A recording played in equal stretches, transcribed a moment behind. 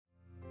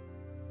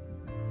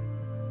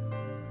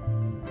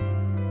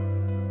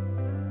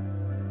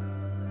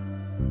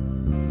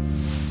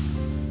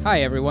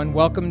Hi, everyone.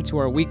 Welcome to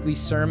our weekly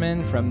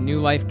sermon from New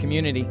Life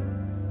Community.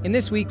 In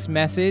this week's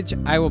message,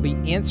 I will be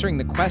answering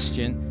the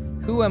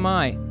question, who am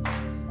I?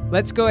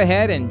 Let's go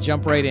ahead and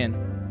jump right in.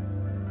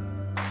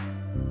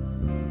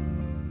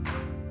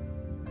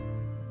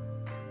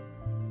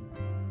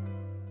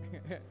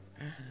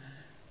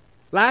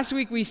 Last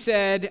week we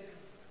said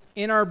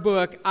in our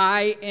book,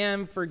 I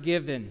am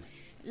forgiven.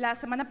 La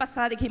semana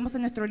pasada dijimos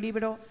en nuestro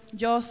libro,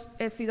 yo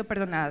he sido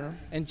perdonado.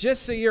 And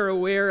just so you're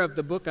aware of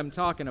the book I'm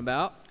talking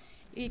about,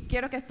 Y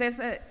quiero que estés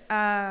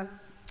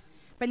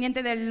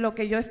pendiente de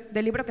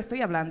del libro que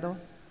estoy hablando.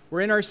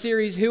 we're in our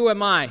series, Who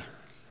Am I?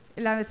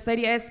 La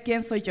serie es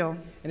 ¿Quién soy yo?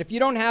 And if you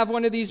don't have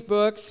one of these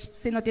books,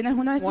 Si no tienes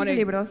uno de I estos want to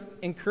libros,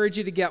 encourage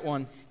you to get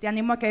one. te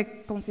animo a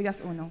que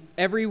consigas uno.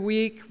 Every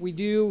week we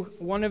do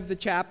one of the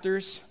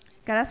chapters,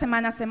 Cada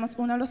semana hacemos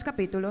uno de los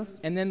capítulos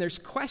and then there's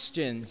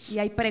questions y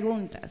hay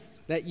preguntas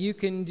that you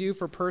can do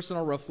for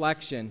personal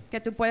reflection, que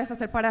tú puedes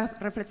hacer para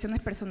reflexiones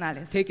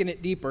personales, taking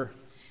it deeper.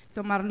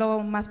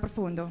 tomarlo más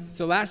profundo.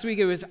 So last week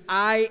it was,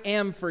 I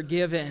am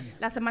forgiven.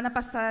 La semana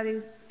pasada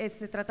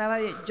se trataba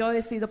de yo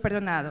he sido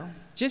perdonado.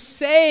 Just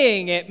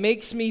saying it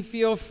makes me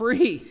feel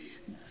free.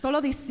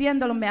 Solo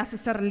diciéndolo me hace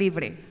ser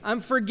libre.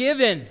 I'm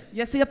forgiven.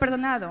 Yo he sido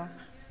perdonado.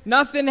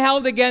 Nothing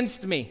held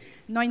against me.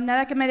 No hay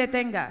nada que me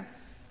detenga.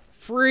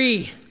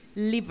 Free.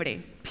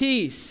 Libre,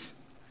 Peace.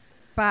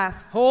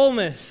 paz,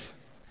 Wholeness.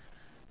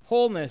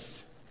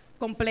 Wholeness.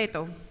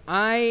 completo.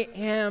 I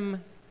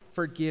am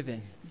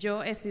forgiven.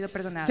 Yo he sido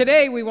perdonado.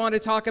 Today we want to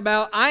talk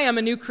about I am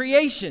a new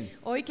creation.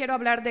 Hoy quiero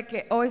hablar de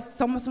que hoy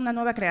somos una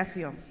nueva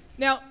creación.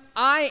 Now,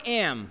 I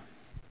am.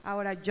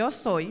 Ahora yo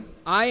soy,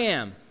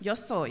 Yo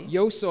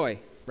soy,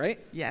 right?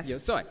 Yes. Yo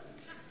soy.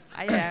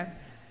 I am.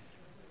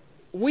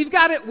 We've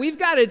got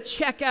to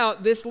check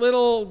out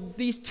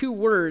these two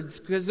words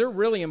because they're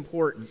really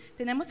important.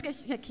 Tenemos que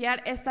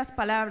chequear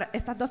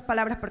estas dos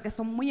palabras porque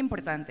son muy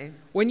importantes.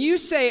 When you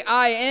say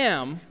I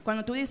am,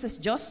 Cuando tú dices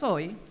yo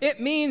soy, it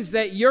means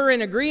that you're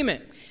in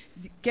agreement,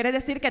 quiere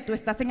decir que tú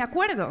estás en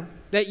acuerdo,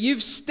 that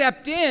you've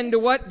stepped into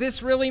what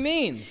this really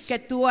means. que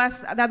tú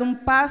has dado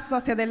un paso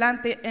hacia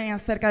adelante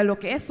acerca de lo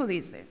que eso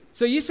dice.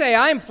 So you say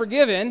I'm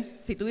forgiven,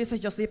 Si tú dices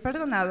yo soy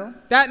perdonado,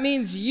 that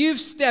means you've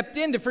stepped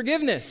into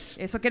forgiveness.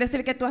 eso quiere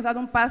decir que tú has dado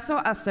un paso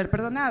a ser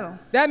perdonado.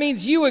 That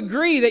means you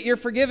agree that you're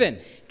forgiven.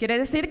 Quiere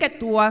decir que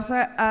tú has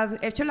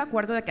hecho el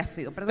acuerdo de que has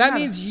sido perdonado. That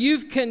means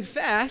you've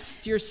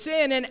confessed your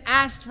sin and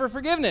asked for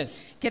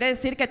forgiveness. Quiere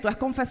decir que tú has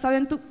confesado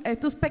en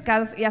tus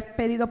pecados y has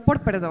pedido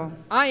por perdón.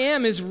 I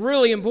am is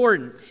really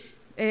important.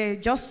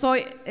 Yo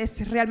soy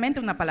es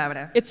realmente una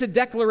palabra. It's a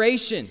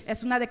declaration.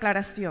 Es una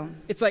declaración.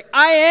 It's like,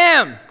 I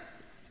am.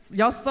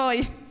 Yo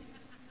soy.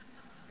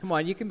 Come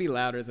on, you can be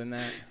louder than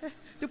that.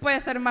 Tú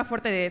puedes ser más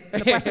fuerte de eso. Tú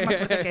puedes ser más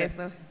fuerte que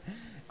eso.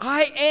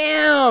 I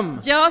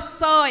am. Yo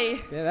soy.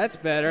 Yeah, that's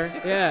better.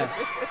 Yeah.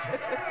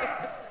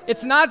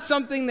 It's not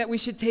something that we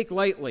should take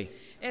lightly.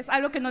 Es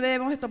algo que no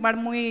debemos de tomar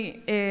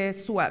muy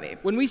suave.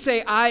 When we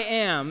say I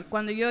am,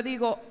 Cuando yo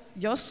digo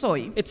yo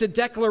soy, it's a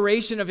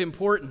declaration of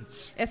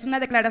importance. es una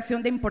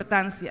declaración de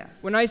importancia.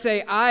 When I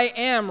say I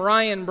am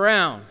Ryan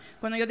Brown,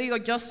 Cuando yo digo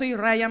yo soy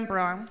Ryan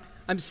Brown,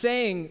 I'm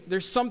saying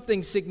there's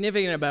something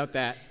significant about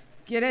that.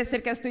 quiere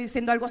decir que estoy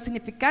diciendo algo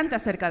significante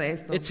acerca de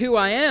esto. It's who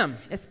I am.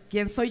 Es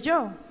quién soy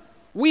yo.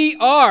 We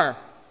are.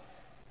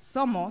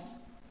 Somos.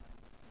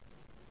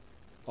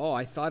 Oh,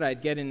 I thought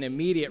I'd get an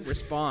immediate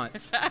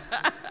response.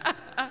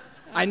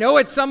 I know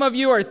what some of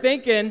you are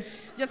thinking.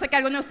 Yo sé que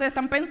algunos de ustedes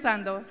están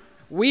pensando.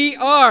 We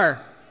are,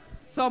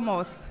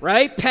 Somos.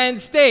 right? Penn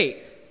State,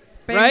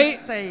 Penn right?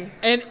 State.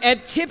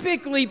 And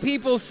typically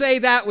people say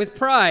that with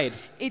pride.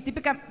 Y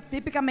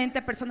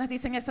típicamente personas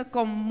dicen eso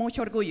con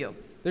mucho orgullo.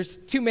 There's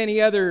too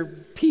many other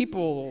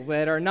people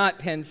that are not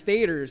Penn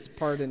Staters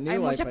part of New Hay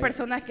Life. muchas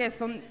personas que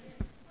son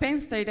Penn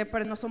State,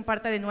 pero no son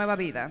parte de Nueva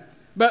Vida.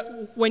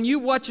 But when you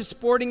watch a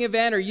sporting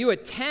event or you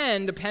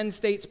attend a Penn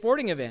State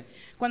sporting event,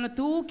 Cuando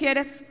tú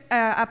quieres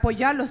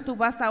apoyarlos, tú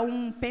vas a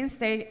un Penn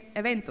State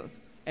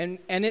eventos. and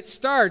it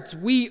starts,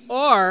 we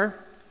are,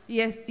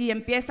 Y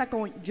empieza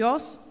con yo,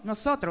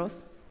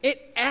 nosotros, it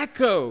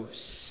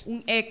echoes.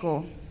 un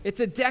eco. It's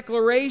a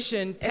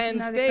declaration, Es Penn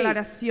una State.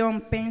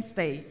 declaración Penn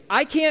State.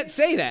 I can't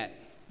say that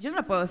Yo no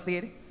lo puedo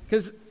decir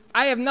because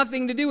I have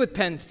nothing to do with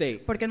Penn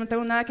State. porque no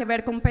tengo nada que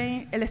ver con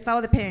el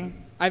estado de Penn.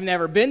 I've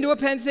never been to a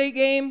Penn State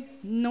game.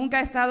 Nunca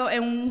he estado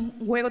en un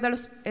juego de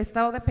los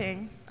estados de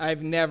Penn.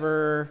 I've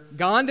never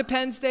gone to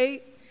Penn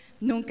State.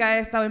 Nunca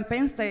he estado en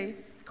Penn State.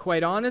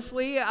 Quite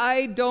honestly,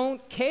 I don't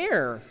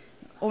care.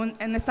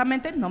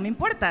 Honestamente, no me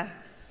importa.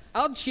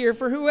 I'll cheer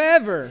for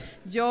whoever.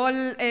 Yo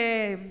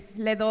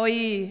le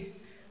doy...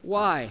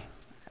 Why?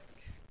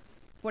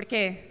 ¿Por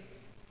qué?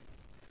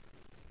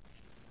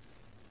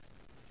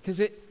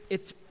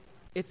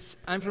 Because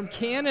I'm from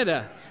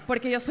Canada.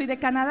 Porque yo soy de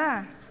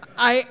Canadá.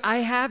 I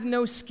have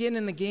no skin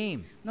in the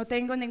game, No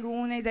tengo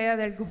ninguna idea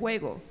del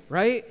juego,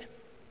 right?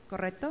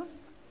 ¿correcto?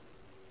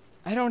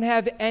 I don't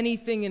have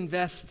anything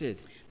invested.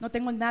 No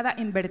tengo nada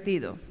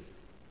invertido.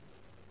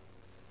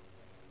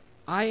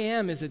 I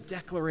am is a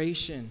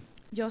declaration.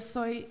 Yo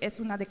soy es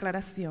una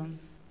declaración.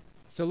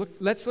 So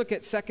let's look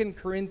at 2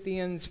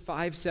 Corinthians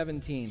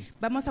 5:17.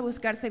 Vamos a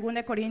buscar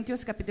 2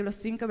 Corintios capítulo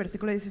 5,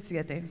 versículo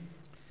 17.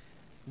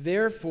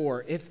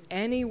 Therefore, if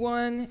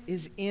anyone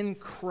is in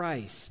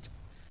Christ,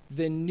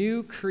 the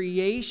new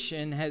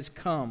creation has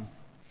come.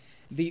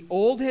 The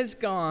old has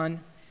gone,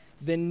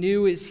 the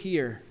new is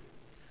here.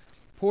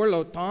 Por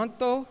lo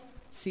tanto,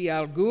 si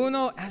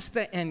alguno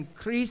está en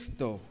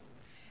Cristo,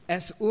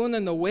 es una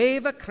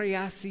nueva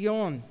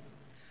creación.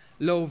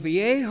 Lo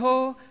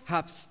viejo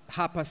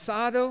ha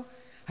pasado,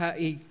 ha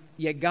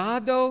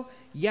llegado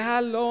ya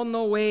lo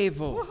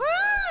nuevo.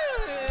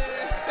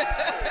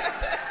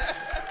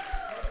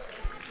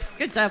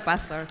 Good job,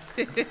 Pastor.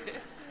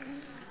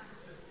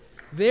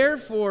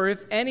 Therefore,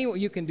 if anyone,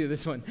 you can do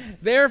this one.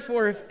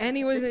 Therefore, if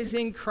anyone is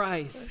in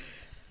Christ,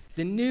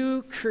 the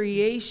new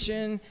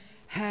creation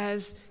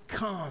has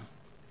come.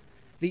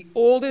 The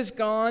old is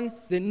gone,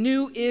 the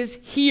new is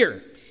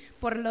here.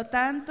 Por lo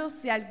tanto,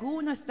 si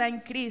alguno está en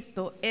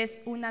Cristo,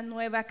 es una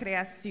nueva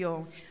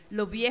creación.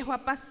 Lo viejo ha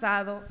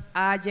pasado,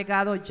 ha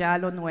llegado ya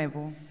lo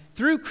nuevo.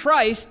 Through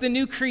Christ, the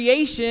new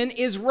creation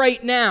is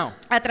right now.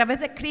 A través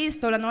de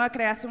Cristo, la nueva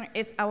creación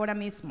es ahora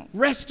mismo.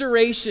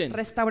 Restoration,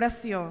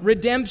 Restauración,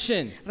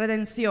 redemption.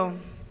 redención.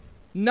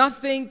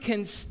 Nothing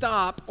can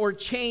stop or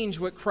change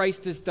what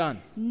Christ has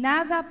done.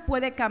 Nada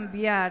puede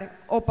cambiar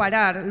o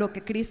parar lo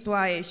que Cristo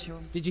ha hecho.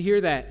 Did you hear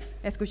that?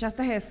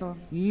 ¿Escuchaste eso?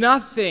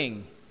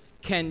 Nothing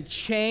can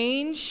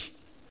change,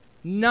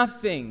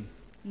 nothing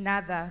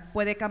Nada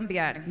puede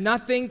cambiar.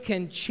 Nothing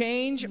can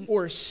change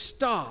or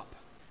stop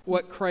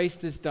what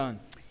Christ has done.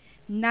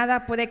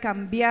 Nada puede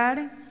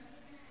cambiar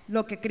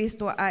lo que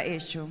Cristo ha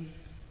hecho.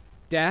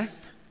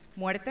 Death,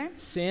 Muerte,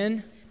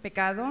 sin,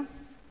 pecado,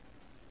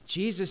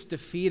 Jesus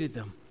defeated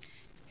them.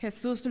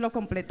 Jesús lo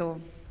completó.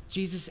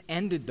 Jesus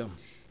ended them.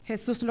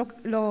 Jesús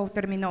lo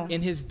terminó.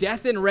 In his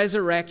death and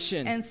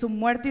resurrection. En su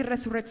muerte y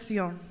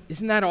resurrección.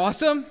 Isn't that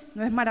awesome?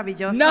 ¿No es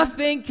maravilloso?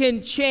 Nothing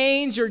can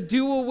change or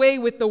do away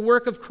with the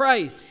work of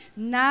Christ.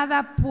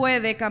 Nada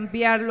puede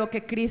cambiar lo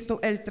que Cristo,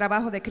 el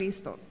trabajo de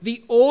Cristo.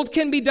 The old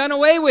can be done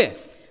away with.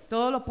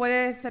 Todo lo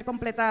puede ser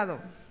completado.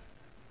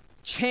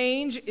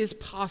 Change is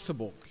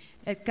possible.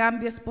 El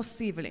cambio es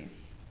posible.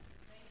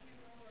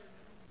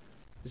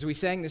 As we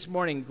sang this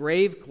morning,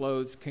 grave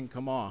clothes can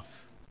come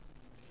off.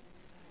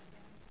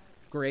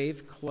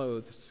 Grave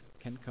clothes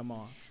can come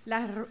off.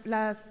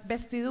 Las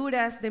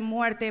vestiduras de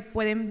muerte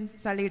pueden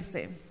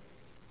salirse.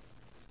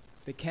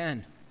 They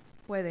can.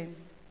 Pueden.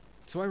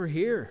 That's why we're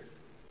here.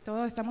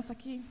 Todos estamos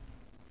aquí.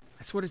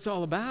 That's what it's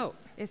all about.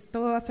 Es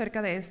todo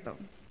acerca de esto.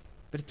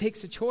 But it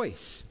takes a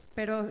choice.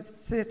 Pero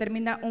se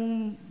determina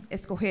un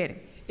escoger.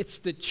 It's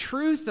the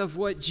truth of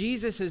what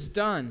Jesus has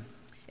done.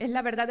 Es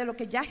la verdad de lo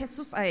que ya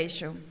Jesús ha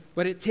hecho.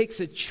 But it takes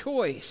a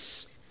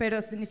choice. Pero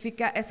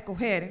significa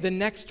escoger The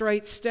next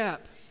right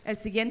step. el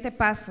siguiente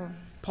paso.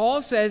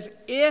 Paul says,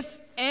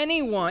 if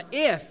anyone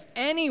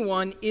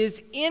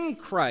is in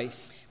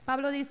Christ,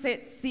 Pablo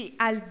dice, si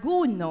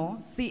alguno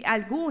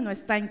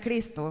está en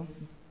Cristo,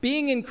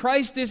 being in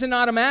Christ isn't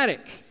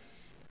automatic.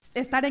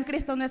 estar en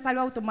Cristo no es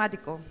algo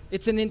automático.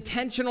 It's an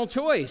intentional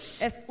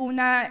choice. Es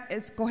una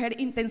escoger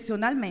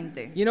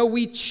intencionalmente. You know,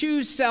 we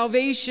choose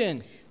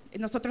salvation.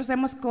 Nosotros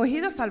hemos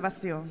cogido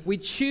salvación. We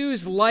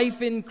choose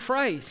life in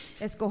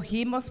Christ.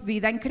 Escogimos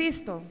vida en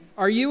Cristo.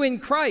 Are you in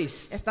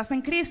Christ? ¿Estás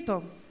en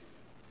Cristo?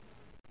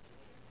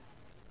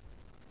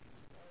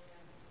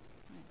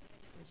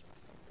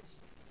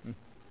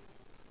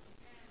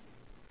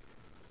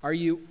 Are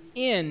you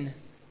in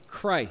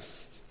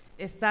Christ?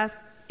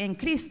 ¿Estás en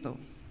Cristo?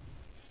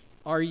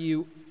 Are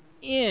you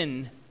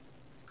in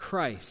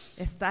Christ?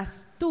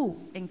 ¿Estás tú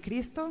en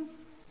Cristo?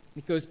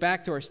 It goes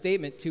back to our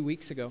statement 2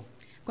 weeks ago.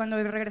 Cuando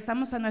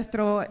regresamos a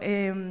nuestro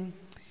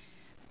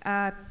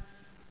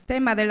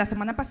tema de la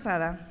semana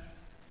pasada,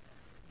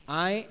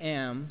 I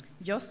am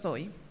yo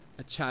soy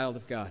a child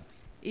of God.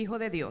 hijo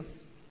de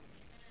Dios.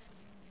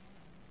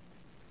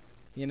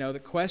 You know, the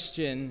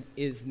question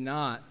is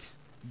not,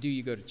 do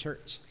you go to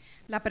church?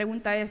 La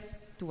pregunta es,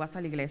 ¿tú vas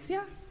a la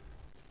iglesia?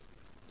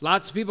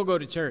 Lots of people go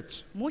to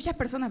church. Muchas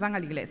personas van a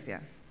la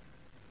iglesia.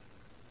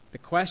 The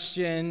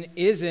question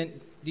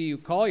isn't, do you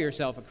call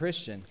yourself a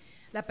Christian?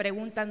 La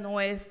pregunta no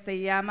es, ¿te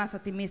llamas a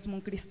ti mismo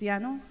un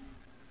cristiano?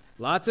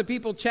 Lots of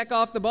people check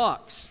off the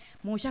box.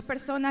 Muchas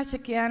personas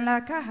chequean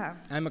la caja.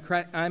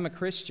 I'm a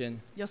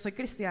Christian. Yo soy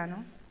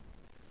cristiano.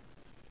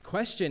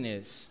 Question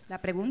is, La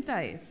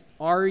pregunta es,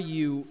 are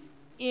you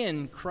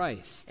in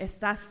Christ?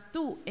 ¿estás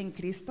tú en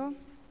Cristo?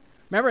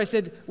 Remember I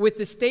said with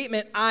the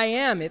statement, I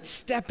am, it's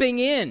stepping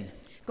in.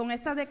 Con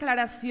esta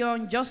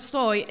declaración, yo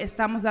soy,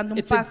 estamos dando un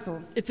It's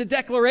paso. it's a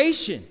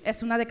declaration.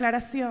 Es una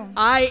declaración.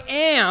 I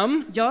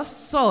am Yo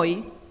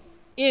soy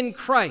in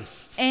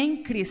Christ.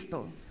 en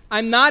Cristo.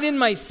 I'm not in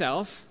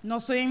myself. No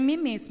soy en mí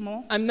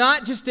mismo. I'm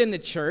not just in the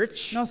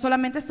church. No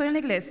solamente estoy en la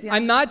iglesia.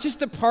 I'm not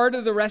just a part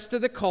of the rest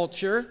of the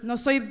culture. No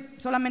soy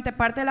solamente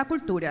parte de la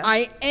cultura.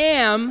 I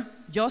am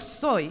Yo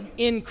soy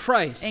in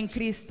Christ. en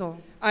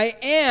Cristo. I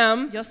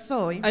am Yo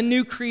soy a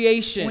new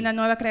creation. una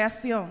nueva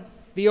creación.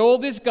 The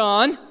old is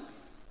gone.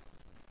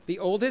 The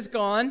old is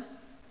gone.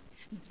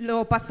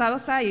 Lo pasado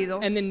se ha ido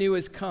and the new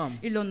has come.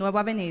 y lo nuevo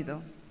ha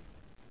venido.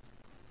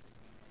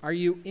 Are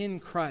you in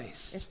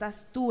Christ?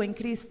 ¿Estás tú en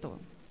Cristo?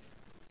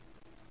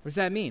 What does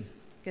that mean?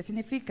 ¿Qué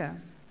significa?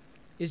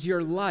 Is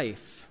your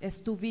life Es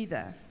tu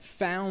vida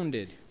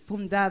founded,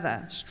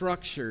 fundada,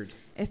 structured,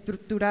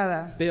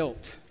 estructurada,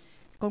 built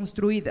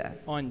construida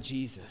on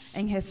Jesus?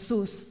 en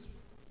Jesús.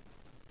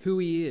 Who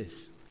he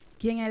is,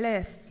 ¿Quién Él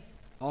es?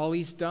 all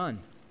he's done.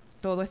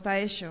 Todo está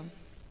hecho.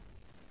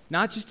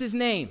 Not just his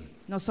name,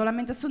 No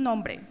solamente su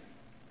nombre,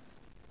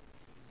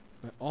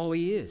 but all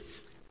he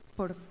is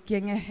por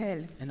quién es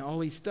Él and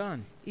all he's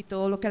done. y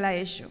todo lo que Él ha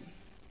hecho.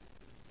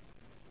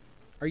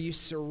 Are you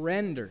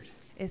surrendered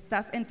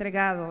Estás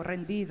entregado,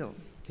 rendido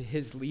to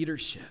his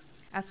leadership?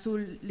 a su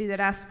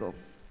liderazgo.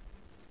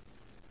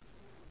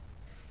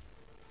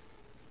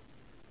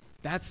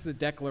 That's the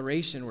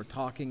declaration we're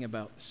talking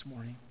about this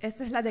morning.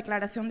 Esta es la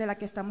declaración de la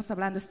que estamos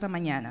hablando esta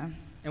mañana.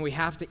 And we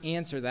have to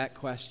answer that Y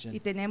question.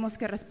 tenemos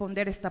que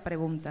responder esta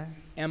pregunta.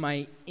 Am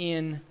I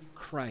in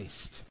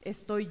Christ?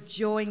 ¿Estoy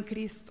yo en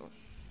Cristo?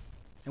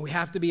 And we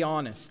have to be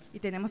honest. Y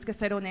tenemos que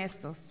ser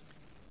honestos.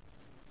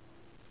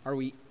 Are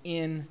we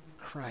in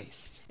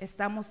Christ?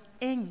 ¿Estamos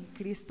en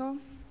Cristo?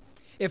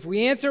 If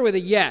we answer with a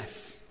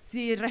yes,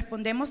 Si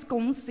respondemos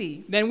con un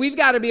sí, then we've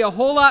got to be a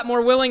whole lot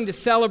more willing to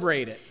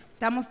celebrate it.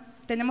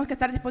 tenemos que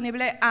estar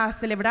disponibles a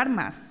celebrar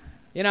más.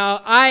 You know,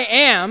 I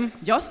am,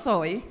 Yo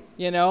soy,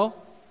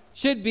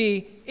 should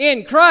be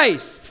in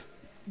Christ,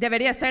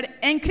 debería ser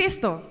en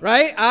Cristo.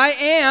 right? I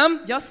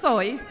am. Yo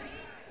soy.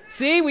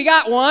 See, we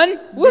got one.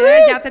 Ya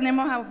Woohoo!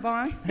 tenemos a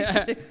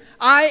Juan.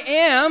 I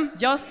am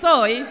Yo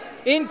soy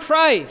in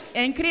Christ.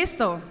 en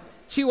Cristo.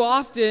 Too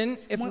often,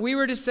 if Mu- we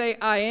were to say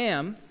I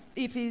am,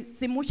 Y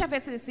si muchas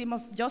veces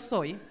decimos yo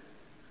soy,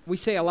 we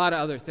say a lot of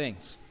other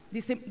things.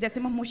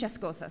 decimos muchas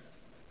cosas.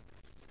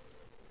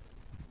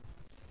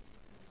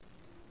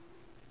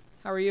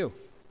 How are you?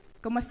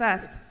 ¿Cómo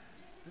estás?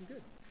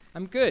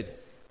 I'm good,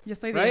 Yo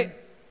estoy right? bien.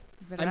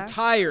 I'm ¿Verdad?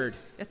 tired.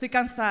 Estoy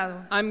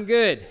cansado. I'm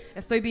good.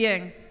 Estoy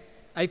bien.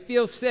 I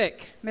feel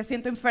sick. Me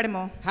siento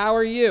enfermo. How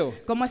are you?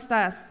 ¿Cómo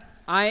estás?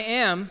 I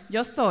am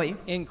Yo soy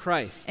in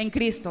Christ. en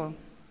Cristo.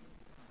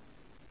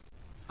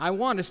 I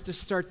want us to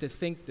start to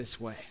think this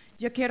way.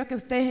 Yo quiero que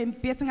ustedes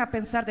empiecen a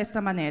pensar de esta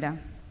manera.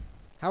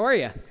 How are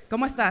you?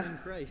 ¿Cómo estás?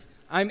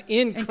 I'm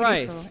in En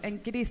Christ. Cristo. En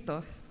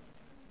Cristo.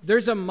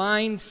 There's a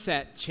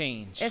mindset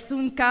change. Es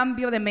un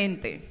cambio de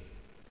mente.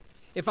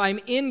 If I'm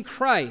in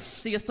Christ,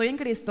 Si yo estoy en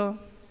Cristo,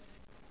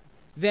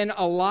 then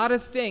a lot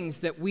of things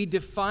that we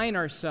define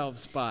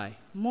ourselves by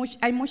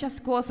hay muchas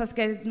cosas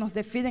que nos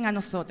definen a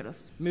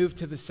nosotros. move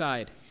to the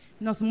side.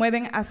 Nos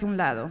mueven hacia un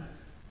lado.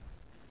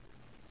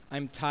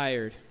 I'm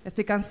tired.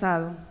 Estoy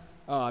cansado.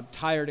 Oh, I'm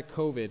tired of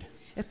COVID.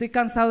 Estoy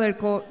cansado del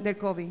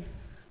COVID.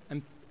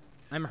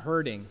 I'm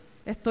hurting.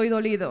 Estoy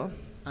dolido.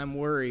 I'm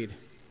worried.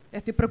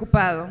 Estoy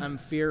preocupado. I'm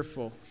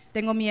fearful.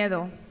 Tengo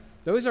miedo.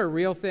 Those are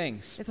real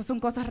things. Esas son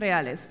cosas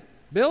reales.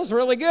 Bill's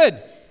really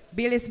good,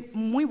 Bill es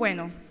muy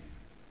bueno,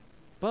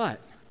 but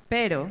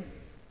pero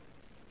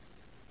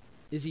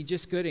is he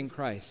just good in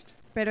Christ?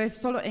 es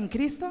solo en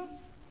Cristo.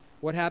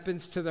 What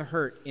happens to the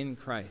hurt in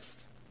Christ?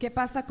 ¿Qué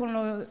pasa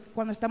cuando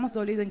estamos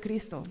dolidos en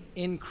Cristo?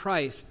 In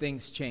Christ,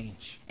 things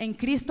change. En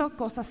Cristo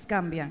cosas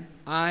cambian.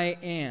 I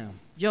am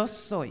Yo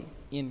soy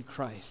in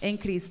Christ, en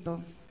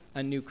Cristo,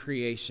 a new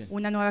creation.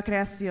 una nueva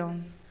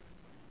creación.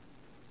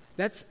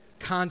 That's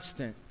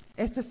constant.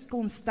 Esto es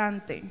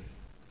constante.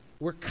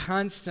 We're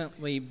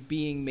constantly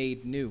being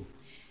made new.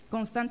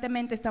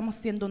 Constantemente estamos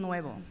siendo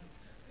nuevos.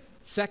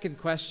 Second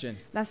question,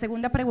 La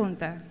segunda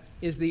pregunta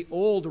is the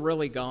old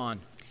really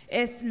gone?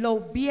 es, ¿lo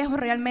viejo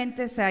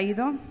realmente se ha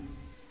ido?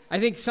 I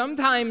think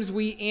sometimes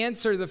we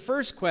answer the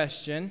first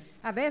question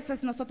A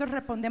veces nosotros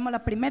respondemos la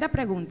primera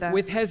pregunta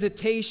with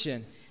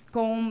hesitation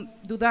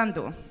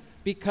dudando,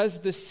 because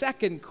the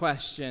second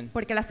question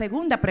porque la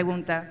segunda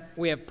pregunta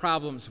we have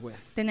problems with.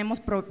 tenemos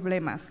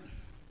problemas.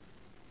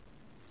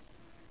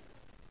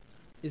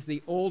 Is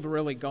the old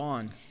really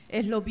gone?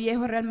 ¿Es lo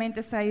viejo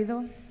realmente se ha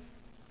ido?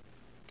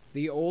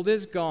 The old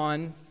is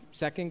gone.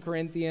 2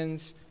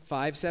 Corinthians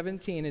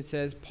 5:17 it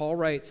says, Paul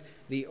writes,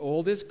 the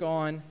old is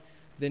gone,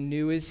 the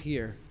new is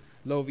here.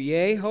 Lo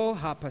viejo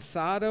ha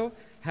pasado,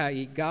 ha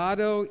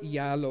llegado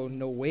ya lo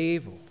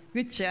nuevo.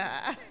 Good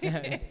job.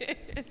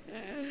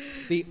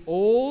 The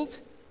old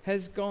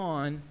has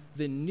gone,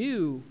 the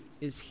new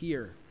is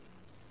here.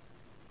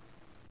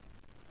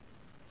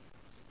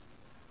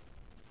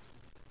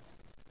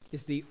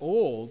 Is the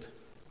old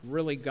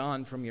really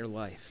gone from your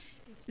life?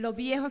 ¿Lo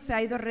viejo se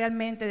ha ido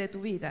realmente de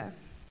tu vida?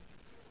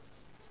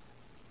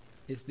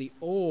 Is the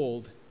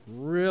old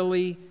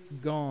really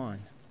gone?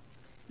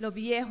 ¿Lo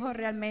viejo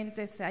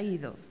realmente se ha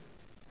ido?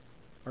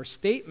 Our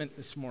statement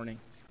this morning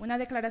Una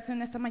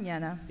declaración esta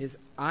mañana. is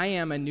I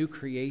am a new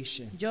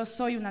creation. Yo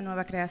soy una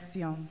nueva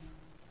creación.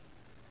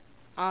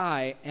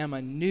 I am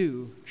a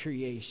new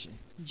creation.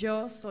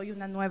 Yo soy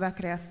una nueva It's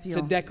a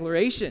creación.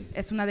 declaration.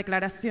 Es una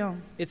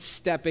declaración It's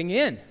stepping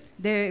in.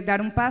 de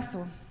dar un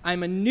paso.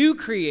 I'm a new Yo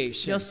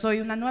creation. soy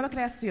una nueva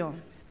creación.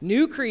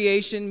 New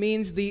creation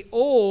means the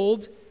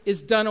old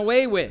is done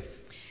away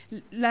with.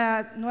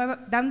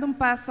 Dando un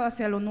paso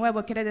hacia lo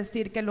nuevo quiere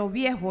decir que lo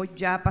viejo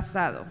ya ha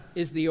pasado.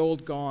 Is the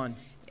old gone?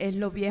 Es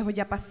lo viejo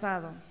ya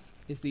pasado.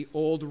 Is the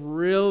old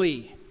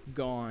really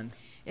gone?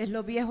 Es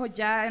lo viejo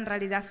ya en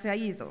realidad se ha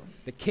ido.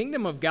 The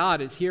kingdom of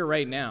God is here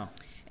right now.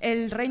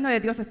 El reino de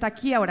Dios está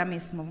aquí ahora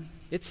mismo.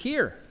 It's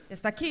here.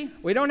 Está aquí.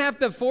 We don't have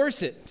to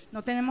force it.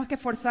 No tenemos que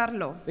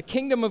forzarlo. The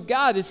kingdom of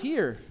God is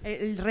here.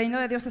 El reino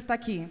de Dios está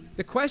aquí.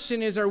 The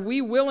question is, are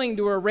we willing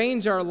to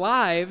arrange our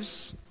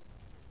lives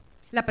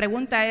La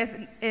pregunta es,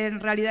 en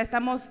realidad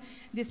estamos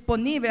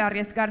disponibles a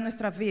arriesgar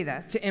nuestras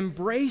vidas, to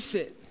embrace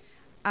it?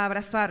 a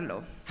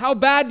abrazarlo. How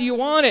bad do you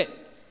want it?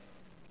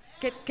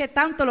 ¿Qué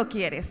tanto lo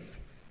quieres?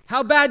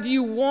 How bad do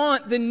you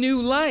want the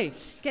new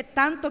life? ¿Qué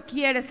tanto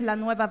quieres la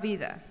nueva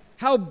vida?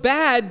 How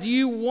bad do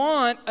you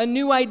want a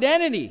new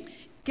identity?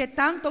 ¿Qué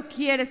tanto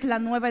quieres la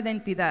nueva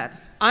identidad?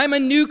 I'm a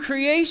new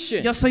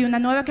creation. Yo soy una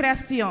nueva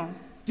creación.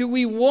 Do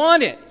we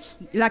want it?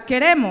 La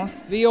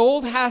queremos. The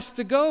old has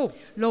to go.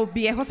 Lo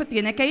viejo se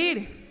tiene que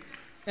ir.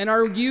 And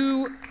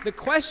the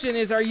question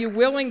is, are you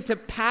willing to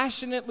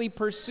passionately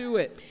pursue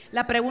it?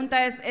 La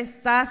pregunta es,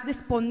 ¿estás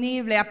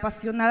disponible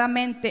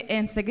apasionadamente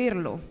en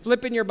seguirlo?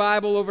 Flip in your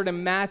Bible over to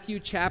Matthew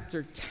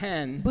chapter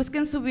 10,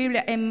 Busquen su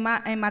Biblia en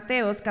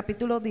Mateos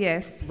capítulo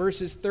 10,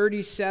 verses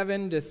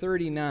 37 to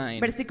 39.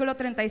 versículo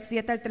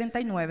 37 al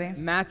 39.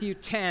 Matthew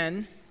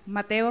 10,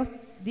 Mateos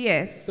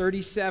 10,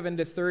 37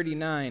 to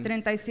 39.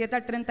 37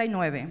 al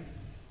 39.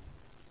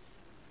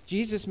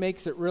 Jesus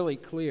makes it really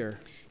clear.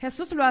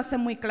 Jesús lo hace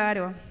muy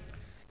claro.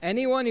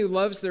 Anyone who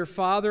loves their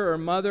father or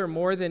mother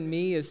more than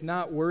me is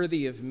not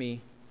worthy of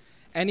me.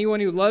 Anyone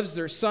who loves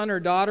their son or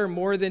daughter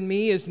more than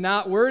me is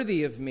not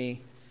worthy of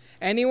me.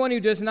 Anyone who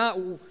does not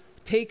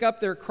take up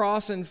their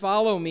cross and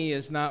follow me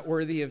is not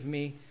worthy of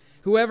me.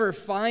 Whoever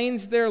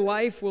finds their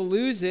life will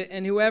lose it,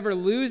 and whoever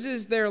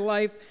loses their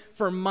life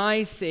for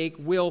my sake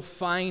will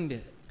find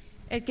it.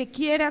 El que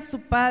quiere a su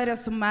padre o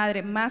su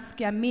madre más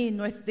que a mí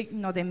no es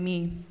digno de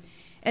mí.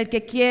 El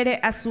que quiere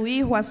a su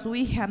hijo o a su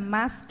hija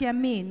más que a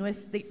mí no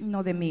es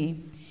digno de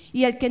mí.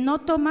 Y el que no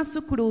toma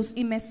su cruz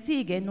y me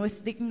sigue no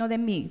es digno de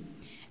mí.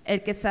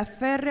 El que se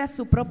aferre a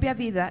su propia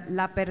vida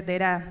la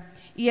perderá.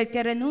 Y el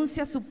que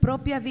renuncia a su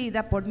propia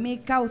vida por mi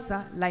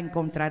causa la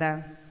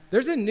encontrará.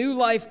 There's a new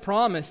life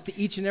promise to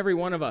each and every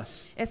one of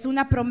us. Es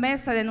una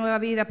promesa de nueva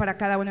vida para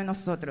cada uno de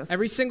nosotros.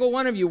 Every single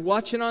one of you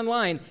watching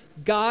online,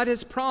 God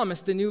has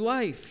promised a new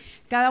life.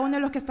 Cada uno de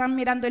los que están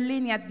mirando en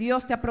línea,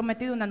 Dios te ha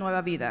prometido una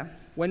nueva vida.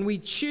 When we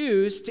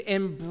choose to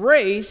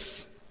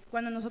embrace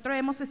Cuando nosotros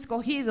hemos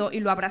escogido y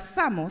lo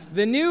abrazamos,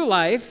 the new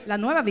life, la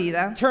nueva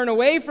vida, turn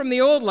away from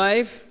the old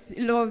life,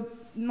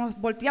 nos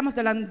volteamos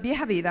de la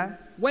vieja vida,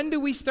 when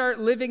do we start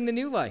living the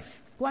new life?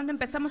 ¿cuándo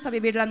empezamos a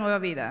vivir la nueva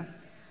vida?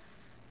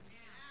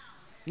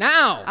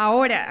 Now.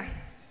 Ahora.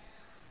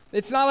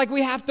 It's not like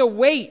we have to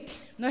wait.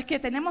 No es que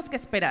tenemos que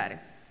esperar.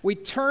 We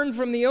turn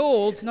from the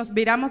old, Nos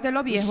viramos de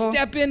lo we viejo,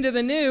 step into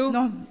the new.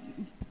 nos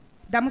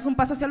damos un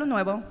paso hacia lo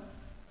nuevo.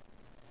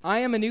 I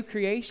am a new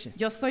creation.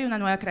 Yo soy una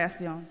nueva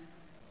creación.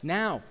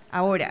 Now,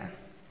 Ahora.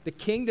 the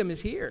kingdom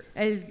is here.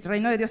 El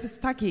reino de Dios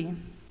está aquí.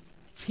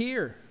 It's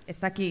here,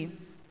 Está aquí.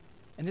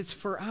 and it's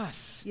for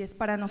us. Y es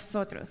para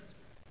nosotros.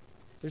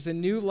 There's a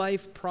new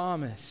life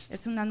promised.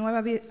 Es una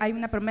nueva vida, hay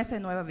una promesa de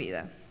nueva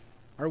vida.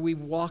 Are we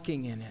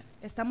walking in it?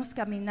 Estamos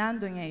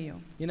caminando en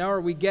ello. You know, are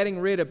we getting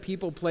rid of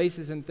people,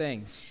 places, and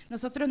things?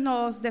 Nosotros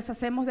nos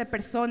deshacemos de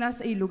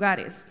personas y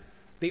lugares.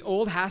 The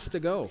old has to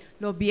go.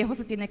 Lo viejo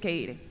se tiene que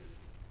ir.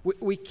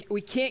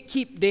 We can't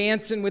keep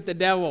dancing with the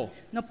devil.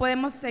 No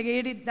podemos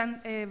seguir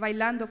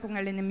bailando con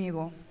el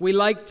enemigo. We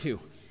like to.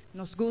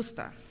 Nos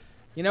gusta.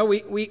 You know,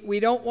 we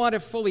don't want to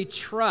fully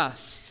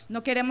trust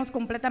No queremos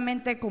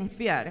completamente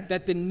confiar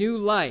that the new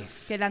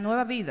life que la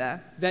nueva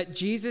vida that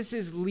Jesus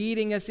is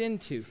leading us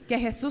into, que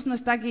Jesús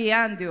nos está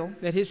guiando,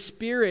 that His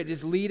Spirit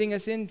is leading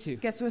us into,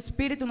 que su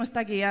espíritu nos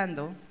está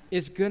guiando,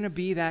 is going to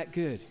be that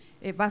good.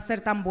 va a ser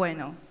tan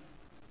bueno.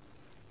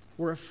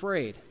 We're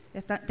afraid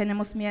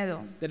Tenemos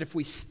miedo that if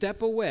we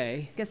step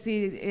away que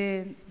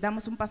si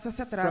damos un paso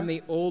hacia atrás from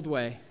the old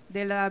way,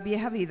 de la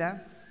vieja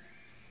vida,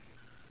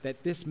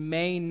 that this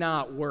may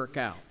not work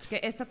out. que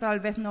esta tal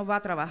vez no va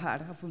a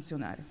trabajar, a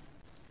funcionar.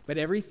 But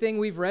everything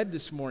we've read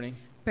this morning,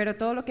 Pero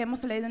todo lo que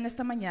hemos leído en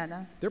esta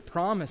mañana, they're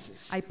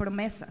promises. hay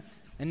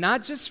promesas. And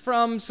not just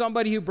from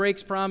somebody who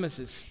breaks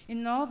promises. Y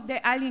no de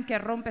alguien que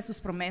rompe sus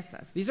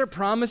promesas. These are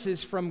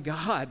promises from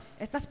God,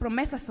 Estas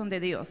promesas son de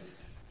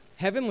Dios,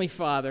 Heavenly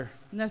Father,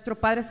 nuestro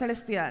Padre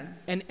Celestial.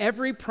 and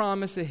every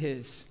promise of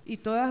His Y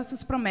todas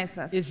sus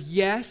promesas is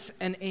yes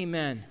and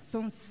amen.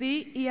 son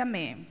sí y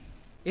amén.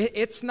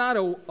 It's not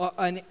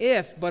an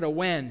if, but a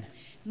when.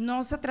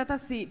 No se trata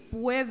si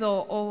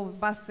puedo o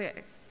va a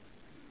ser.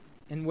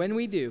 And when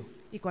we do,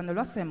 Y cuando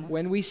lo hacemos,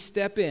 when we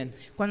step in,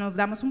 cuando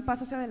damos un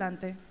paso hacia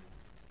adelante,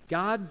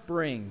 God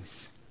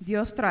brings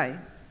Dios trae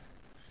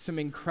some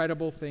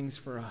incredible things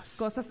for us.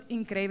 cosas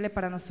increíbles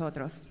para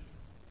nosotros.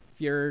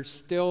 If you're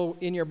still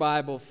in your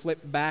Bible, flip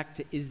back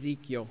to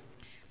Ezekiel.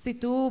 Si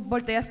tú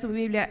volteas tu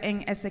Biblia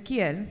en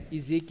Ezequiel,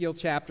 Ezekiel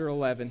chapter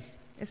 11.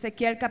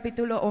 Ezequiel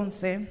capítulo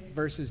 11,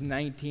 verses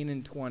 19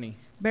 and 20.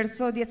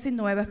 verso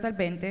 19 hasta el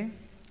 20.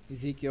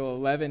 Ezekiel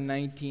 11,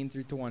 19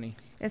 through 20.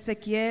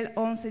 Ezequiel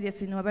 11,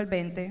 19 al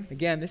 20.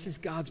 Again, this is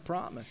God's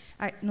promise.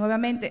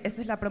 Nuevamente,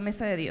 esa es la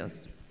promesa de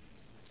Dios.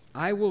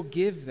 I will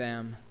give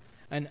them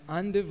an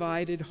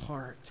undivided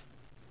heart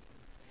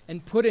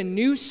and put a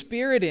new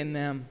spirit in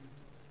them.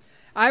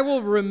 I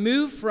will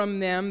remove from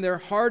them their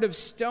heart of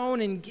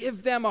stone and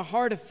give them a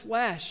heart of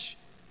flesh.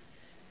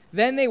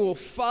 Then they will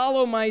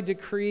follow my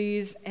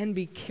decrees and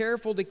be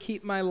careful to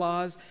keep my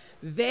laws.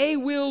 They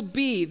will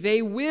be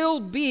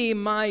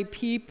my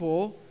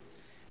people,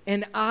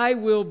 and I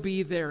will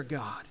be their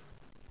God.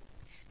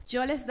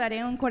 Yo les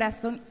daré un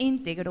corazón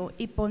íntegro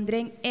y pondré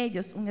en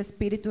ellos un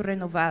espíritu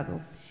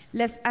renovado.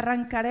 Les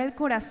arrancaré el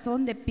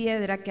corazón de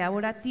piedra que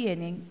ahora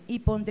tienen y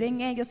pondré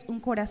en ellos un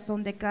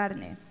corazón de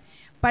carne,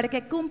 para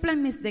que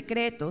cumplan mis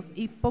decretos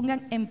y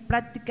pongan en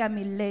práctica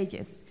mis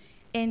leyes.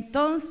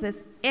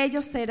 Entonces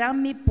ellos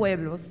serán mi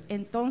pueblo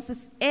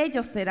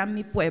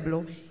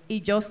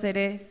y yo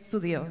seré su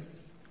Dios.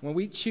 When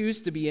we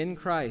choose to be in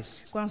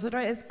Christ, Cuando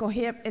nosotros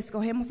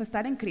escogemos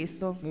estar en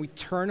Cristo, when we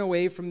turn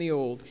away from the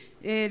old,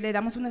 le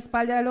damos una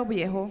espalda a lo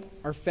viejo,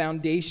 our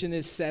foundation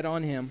is set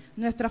on Him.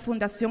 nuestra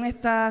fundación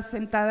está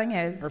sentada en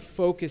Él, Our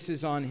focus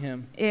is on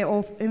Him.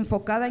 o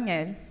enfocada en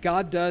Él.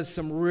 God does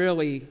some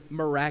really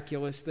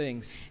miraculous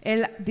things.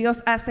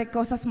 Dios hace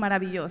cosas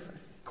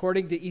maravillosas.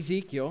 According to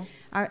Ezekiel,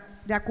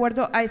 De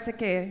acuerdo a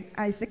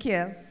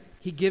Ezequiel,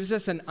 He gives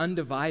us an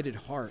undivided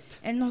heart.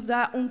 Él nos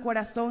da un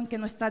corazón que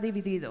no está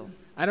dividido.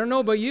 I don't know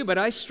about you, but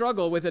I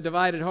struggle with a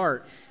divided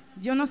heart.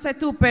 Yo no sé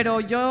tú, pero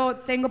yo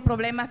tengo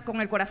problemas con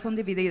el corazón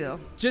dividido.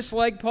 Just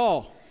like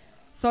Paul.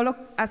 Solo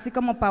así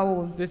como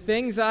Paul. The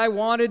things I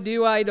want to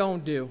do, I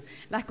don't do.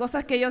 Las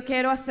cosas que yo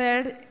quiero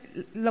hacer,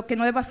 lo que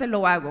no debo hacer,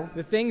 lo hago.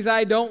 The things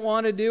I don't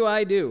want to do,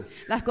 I do.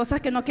 Las cosas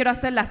que no quiero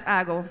hacer, las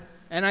hago.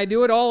 And I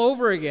do it all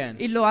over again.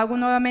 Y lo hago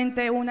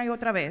nuevamente una y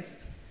otra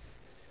vez.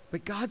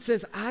 But God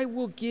says, I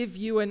will give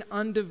you an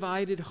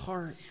undivided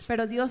heart.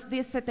 Pero Dios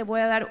dice, te voy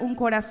a dar un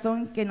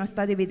corazón que no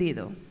está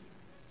dividido.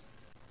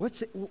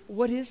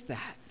 What is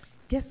that?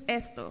 ¿Qué es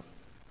esto?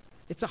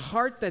 It's a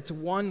heart that's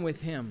one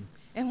with Him.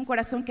 Es un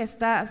corazón que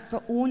está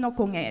uno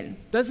con Él.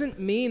 Doesn't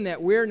mean that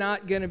we're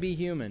not going to be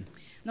human.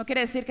 No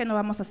quiere decir que no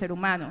vamos a ser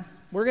humanos.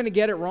 We're going to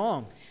get it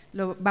wrong.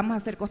 Vamos a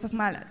hacer cosas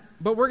malas.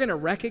 But we're going to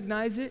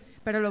recognize it.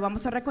 Pero lo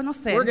vamos a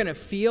reconocer. We're going to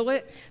feel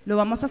it. Lo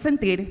vamos a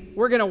sentir.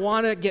 We're going to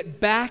want to get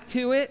back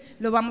to it.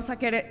 Vamos a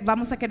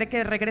querer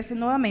que regrese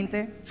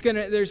nuevamente.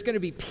 There's going to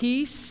be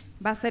peace.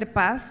 Va a ser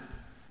paz.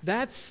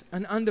 That's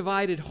an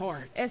undivided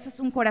heart. Ese es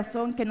un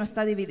corazón que no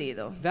está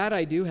dividido. That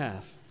I do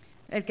have.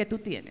 El que tú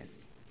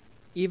tienes.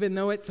 Even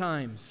though at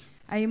times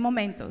Hay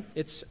momentos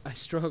I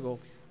struggle.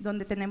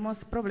 donde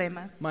tenemos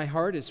problemas. My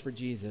heart is for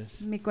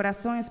Jesus. Mi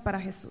corazón es para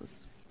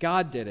Jesús.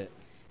 God did it,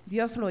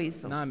 Dios lo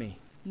hizo. not me.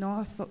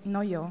 No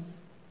yo.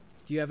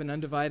 Do you have an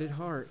undivided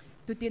heart?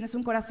 ¿Tú tienes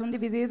un corazón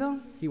dividido?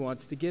 He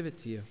wants to give it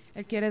to you.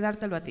 Él quiere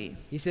dártelo a ti.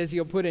 He says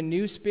He'll put a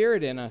new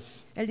spirit in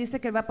us. Él dice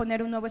que Él va a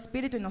poner un nuevo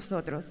espíritu en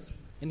nosotros.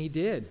 And He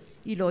did.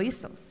 Y lo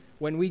hizo.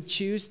 When we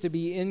choose to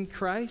be in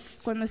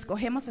Christ, Cuando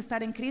escogemos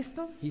estar en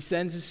Cristo, He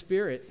sends His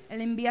Spirit, Él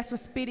envía su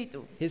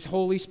espíritu, His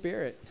Holy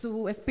Spirit,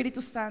 su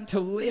Espíritu Santo, to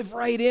live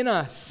right in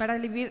us. para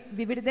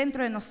vivir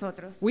dentro de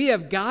nosotros. We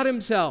have God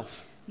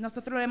Himself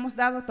Nosotros le hemos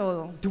dado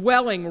todo,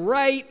 dwelling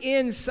right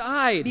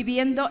inside.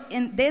 viviendo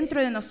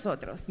dentro de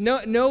nosotros.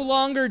 No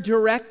longer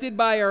directed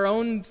by our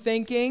own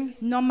thinking.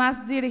 No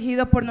más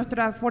dirigido por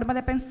nuestra forma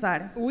de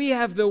pensar. We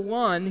have the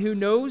one who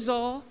knows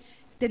all,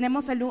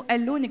 Tenemos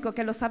el único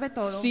que lo sabe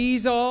todo,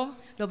 sees all,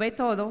 lo ve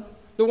todo,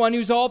 the one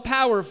who's all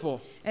powerful,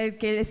 el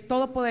que es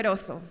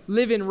todopoderoso,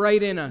 living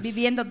right in us.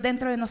 viviendo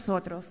dentro de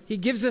nosotros. He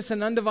gives us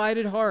an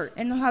undivided heart.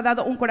 Él nos ha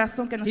dado un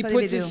corazón que no He está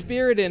puts dividido. His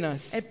Spirit in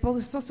us. Él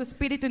puso su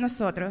espíritu en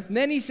nosotros. And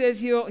then He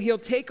says He'll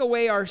take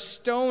away our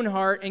stone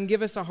heart and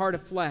give us a heart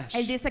of flesh.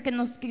 Él dice que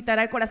nos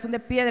quitará el corazón de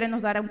piedra y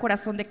nos dará un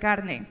corazón de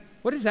carne.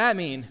 What does that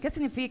mean? ¿Qué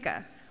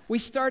significa? We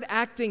start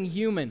acting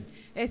human.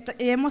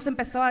 Hemos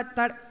empezado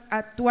a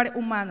actuar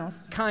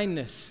humanos,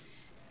 Kindness,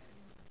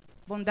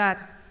 bondad,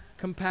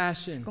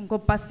 compassion, con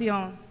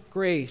compasión,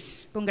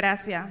 grace. con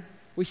gracia.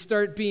 We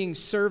start being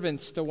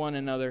servants to one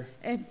another.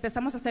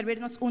 Empezamos a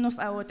servirnos unos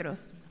a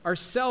otros. Our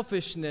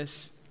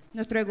selfishness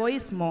Nuestro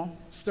egoísmo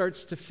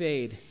starts to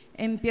fade.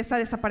 empieza a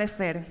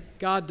desaparecer.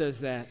 God does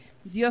that.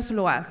 Dios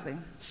lo hace.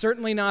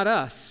 Certainly not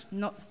us.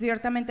 No,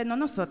 ciertamente no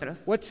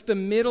nosotros. What's the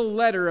middle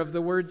letter of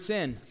the word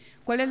sin?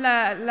 ¿Cuál es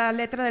la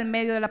letra del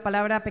medio de la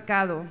palabra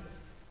pecado?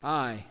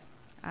 I.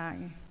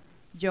 Ay,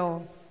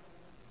 yo,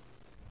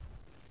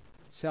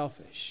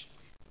 Selfish.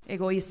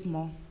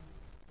 egoísmo.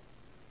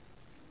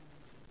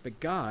 But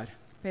God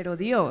Pero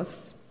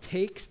Dios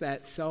takes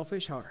that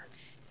selfish heart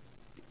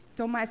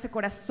toma ese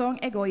corazón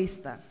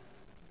egoísta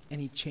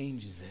and He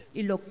changes it.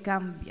 y lo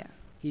cambia,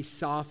 He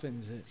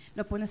softens it.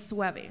 lo pone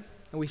suave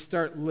And we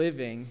start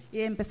living y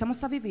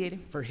empezamos a vivir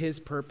for His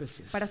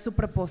purposes. para su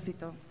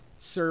propósito,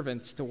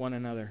 Servants to one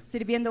another.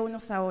 sirviendo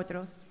unos a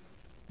otros.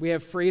 We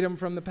have freedom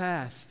from the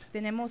past.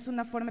 Tenemos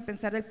una forma de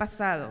pensar del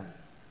pasado.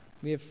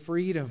 We have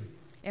freedom.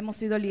 Hemos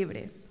sido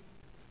libres.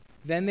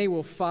 Then they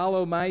will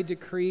follow my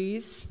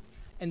decrees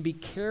and be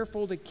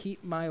careful to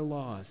keep my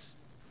laws.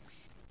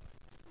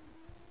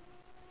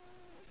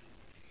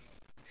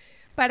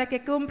 Para que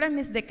cumplan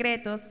mis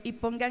decretos y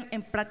pongan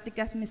en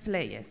prácticas mis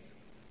leyes.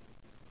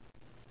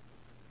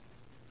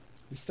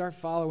 We start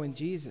following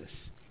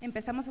Jesus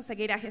Empezamos a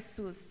seguir a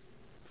Jesús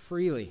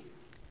freely.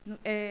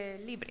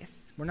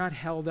 libres. We're not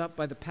held up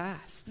by the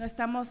past. No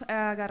estamos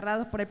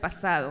agarrados por el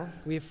pasado.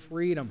 We have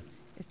freedom.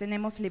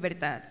 Tenemos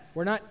libertad.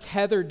 We're not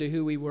tethered to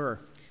who we were.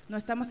 No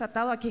estamos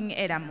atados a quien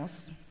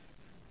éramos.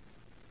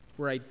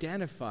 We're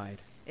identified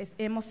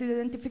Hemos sido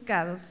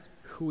identificados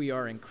who we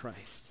are in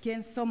Christ.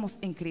 quién somos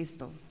en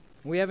Cristo.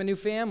 We have a new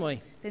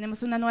family.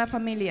 Tenemos una nueva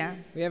familia.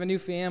 We have a new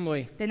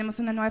family. Tenemos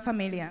una nueva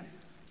familia.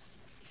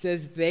 He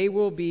says, they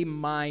will be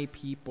my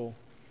people,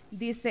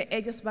 Dice,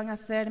 ellos van a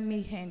ser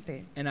mi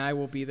gente and I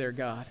will be their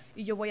God.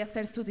 y yo voy a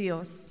ser su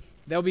Dios.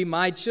 They'll be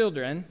my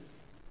children.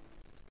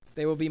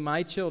 They will be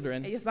my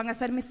children, Ellos van a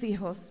ser mis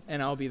hijos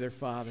and I'll be their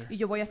father. y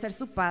yo voy a ser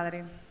su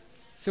padre.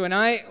 So when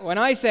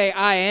I say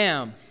I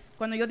am,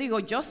 Cuando yo digo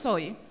yo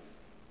soy,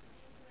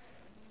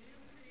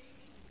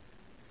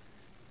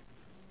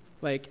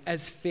 like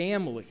as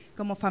family,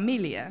 como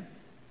familia,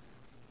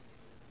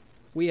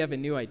 we have a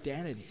new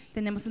identity.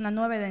 tenemos una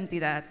nueva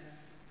identidad.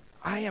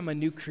 I am a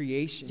new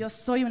creation. Yo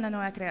soy una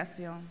nueva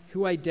creación.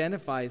 Who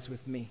identifies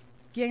with me?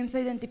 ¿Quién se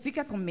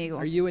identifica conmigo?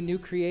 Are you a new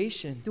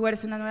creation? ¿Tú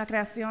eres una nueva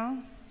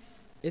creación?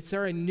 It's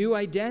our new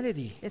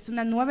identity. Es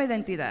una nueva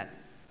identidad.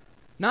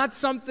 Not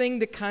something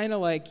to kind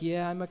of like,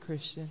 yeah, I'm a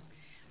Christian.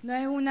 No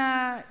es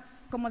una,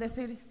 como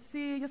decir,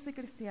 sí, yo soy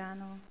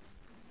cristiano.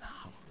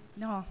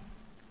 No,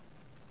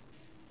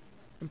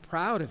 I'm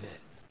proud of it.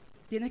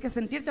 tienes que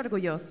sentirte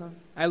orgulloso.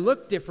 I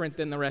look different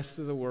than the rest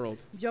of the world.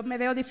 Yo me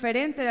veo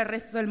diferente del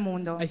resto del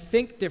mundo. I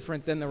think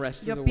different than the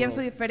rest of Yo the pienso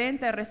world.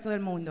 diferente del resto del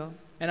mundo.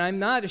 And I'm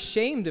not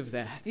ashamed of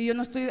that. Y yo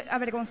no estoy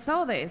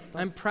avergonzado de esto.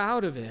 I'm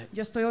proud of it.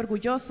 Yo estoy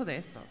orgulloso de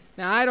esto.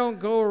 Now, I don't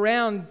go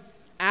around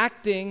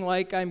acting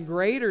like I'm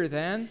greater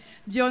than,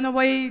 Yo no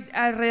voy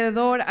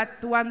alrededor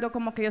actuando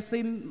como que yo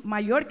soy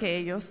mayor que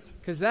ellos,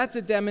 because that's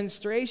a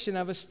demonstration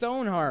of a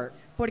stone heart.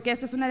 porque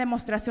eso es una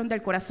demostración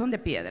del corazón de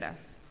piedra.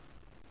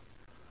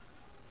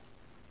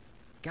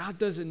 God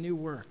does a new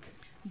work.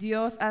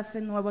 Dios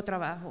hace nuevo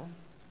trabajo.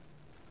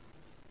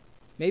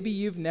 Maybe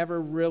you've never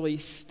really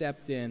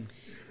stepped in.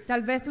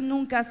 Tal vez tú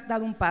nunca has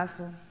dado un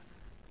paso.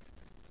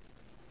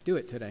 Do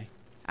it today.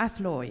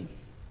 Hazlo hoy.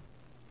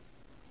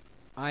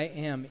 I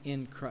am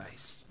in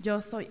Christ. Yo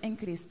soy en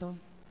Cristo.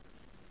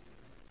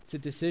 It's a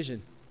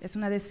decision. Es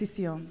una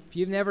decisión. If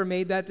you've never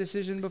made that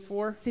decision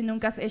before, Si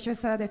nunca has hecho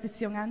esa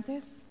decisión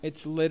antes,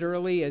 it's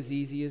literally as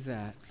easy as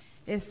that.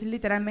 es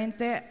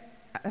literalmente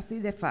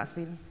así de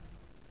fácil.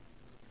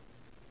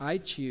 I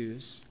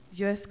choose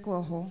Yo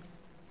escojo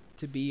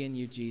to be in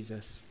you,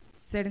 Jesus.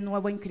 ser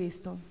nuevo en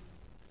Cristo.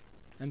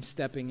 I'm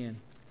stepping in.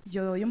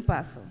 Yo doy un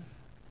paso.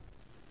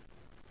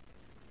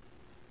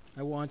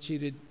 I want you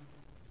to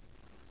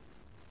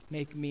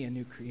make me a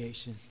new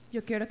creation.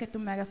 Yo quiero que tú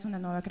me hagas una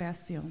nueva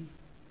creación.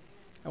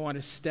 I want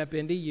to step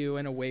into you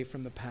and away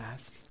from the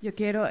past. Yo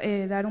quiero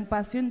dar un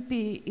paso en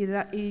ti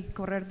y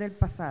correr del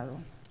pasado.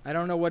 I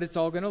don't know what it's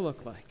all going to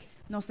look like,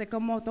 No sé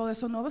cómo todo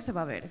eso nuevo se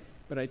va a ver,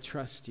 but I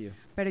trust you.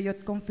 pero yo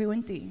confío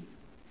en ti.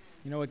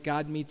 You know what?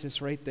 God meets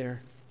us right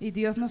there. Y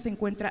Dios nos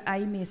encuentra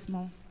ahí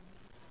mismo.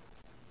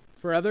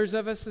 For others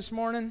of us this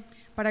morning,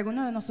 Para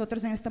algunos de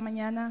nosotros en esta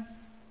mañana,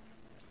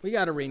 we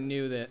got to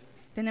renew that.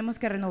 tenemos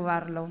que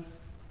renovarlo.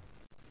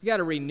 We got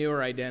to renew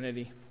our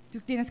identity, Tú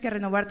tienes que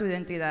renovar tu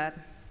identidad,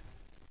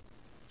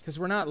 because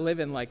we're not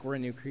living like we're a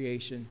new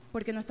creation.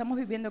 porque no estamos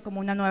viviendo como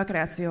una nueva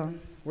creación.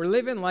 We're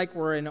living like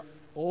we're an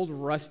old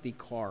rusty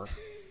car.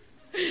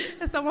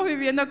 Estamos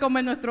viviendo como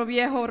en nuestro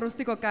viejo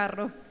rústico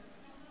carro.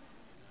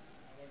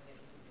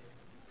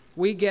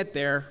 We get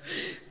there,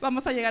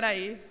 Vamos a llegar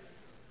ahí,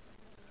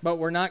 but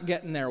we're not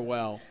getting there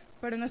well.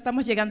 pero no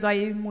estamos llegando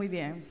ahí muy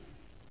bien.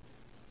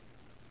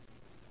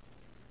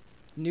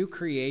 New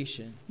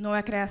creation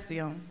Nueva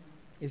creación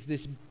is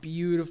this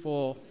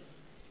beautiful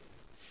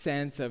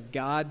sense of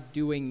God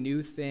doing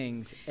new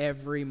things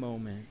every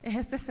moment. es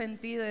este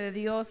sentido de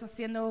Dios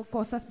haciendo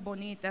cosas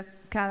bonitas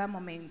cada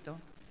momento.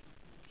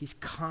 He's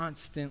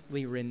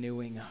constantly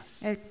renewing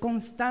us. Él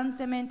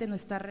constantemente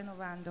nos está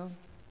renovando.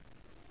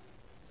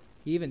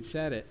 He even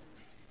said it.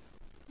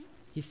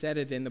 He said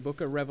it in the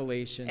book of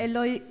Revelation. Él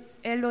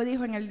lo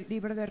dijo en el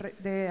libro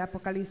de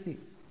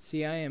Apocalipsis.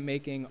 See, I am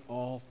making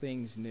all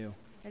things new.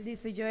 Él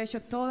dice, yo he hecho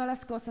todas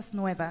las cosas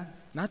nuevas,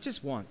 Not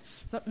just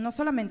once, no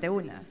solamente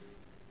una,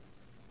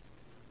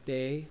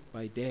 day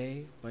by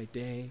day by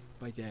day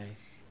by day.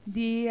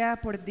 día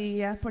por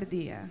día por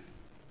día.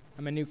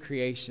 I'm a new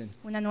creation.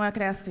 Una nueva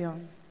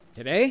creación.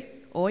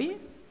 Today, Hoy,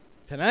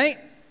 tonight,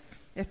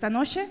 esta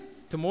noche,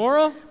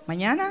 tomorrow,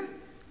 mañana,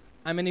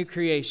 I'm a new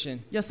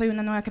creation. Yo soy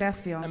una nueva I'm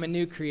creación. a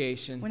new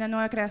creation. Una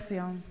nueva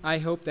creación. I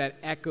hope that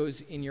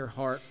echoes in your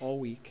heart all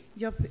week.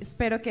 Yo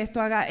espero que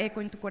esto haga eco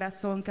en tu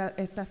corazón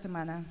esta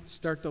semana.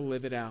 Start to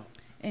live it out.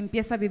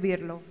 Empieza a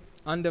vivirlo.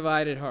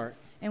 Undivided heart,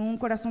 En un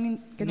corazón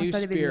que no New está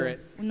dividido. spirit.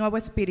 Un nuevo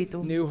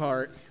espíritu. new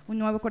heart, Un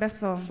nuevo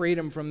corazón.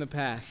 freedom from the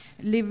past,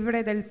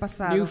 Libre del new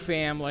pasado.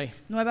 family,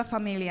 Nueva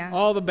familia.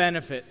 all the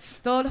benefits.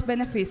 Todos los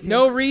beneficios.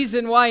 No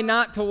reason why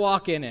not to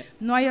walk in it.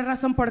 No hay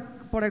razón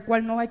por el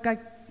cual no hay que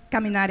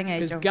caminar en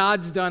Because ello.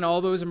 God's done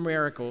all those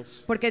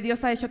miracles. Porque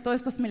Dios ha hecho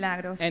todos estos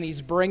milagros. And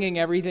He's bringing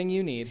everything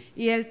you need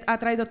Y Él ha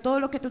traído todo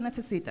lo que tú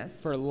necesitas.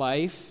 for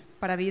life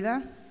Para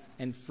vida,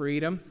 and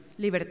freedom,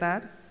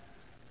 libertad,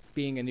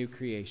 being a new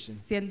creation.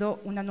 siendo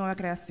una nueva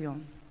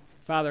creación.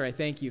 Father, I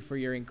thank you for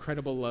your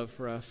incredible love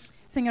for us.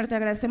 Señor, te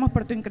agradecemos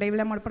por tu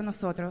increíble amor por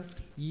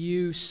nosotros.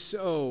 You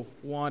so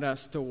want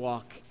us to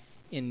walk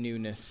in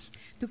newness.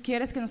 Tú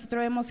quieres que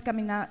nosotros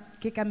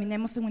que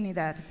caminemos en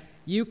unidad.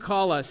 You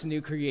call us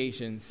new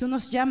creations. Tú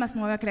nos llamas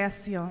nueva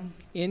creación.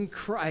 In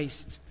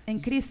Christ, En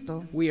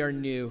Cristo we are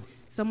new.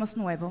 somos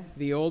nuevos.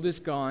 The old is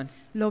gone,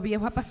 Lo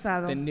viejo ha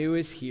pasado, the new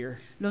is here.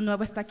 lo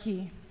nuevo está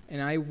aquí.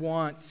 And I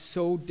want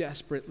so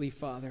desperately,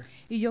 Father,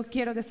 Y yo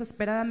quiero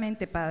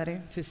desesperadamente,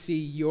 Padre, to see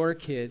your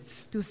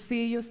kids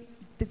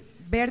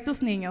ver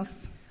tus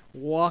niños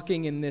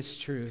walking in this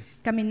truth.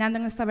 caminando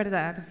en esta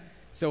verdad.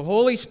 So,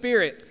 Holy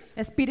Spirit,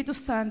 Espíritu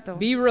Santo,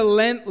 be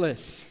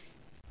relentless.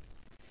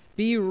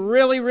 Be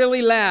really,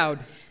 really loud.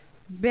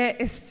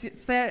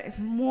 ser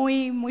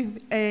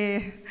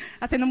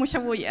haciendo mucha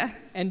bulla.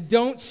 And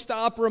don't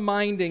stop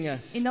reminding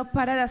us Y no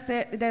para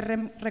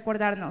de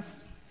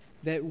recordarnos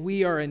that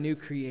we are a new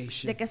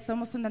creation. de que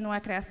somos una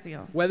nueva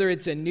creación. Whether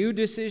it's a new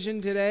decision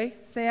today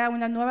Sea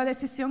una nueva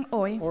decisión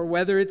hoy, or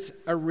whether it's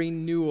a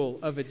renewal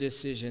of a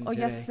decision o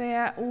ya today.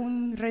 sea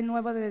un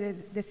renuevo de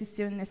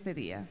decisión en este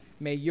día.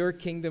 May your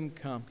kingdom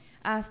come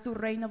Haz tu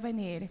reino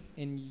venir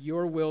and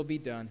your will be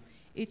done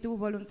y tu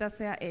voluntad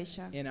sea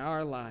hecha in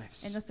our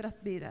lives. en nuestras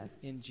vidas.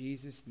 In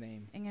Jesus'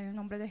 name, En el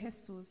nombre de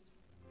Jesús.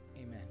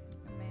 amen.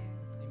 Amén.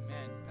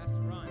 Amen. Pastor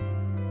Ron.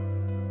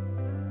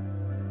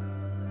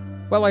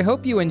 Well, I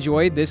hope you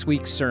enjoyed this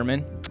week's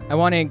sermon. I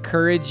want to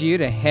encourage you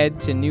to head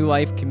to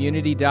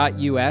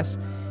newlifecommunity.us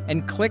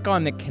and click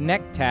on the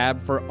Connect tab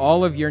for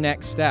all of your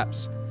next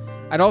steps.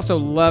 I'd also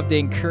love to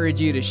encourage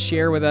you to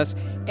share with us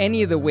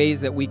any of the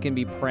ways that we can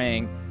be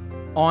praying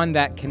on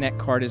that Connect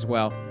card as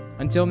well.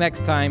 Until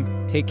next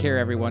time, take care,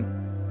 everyone.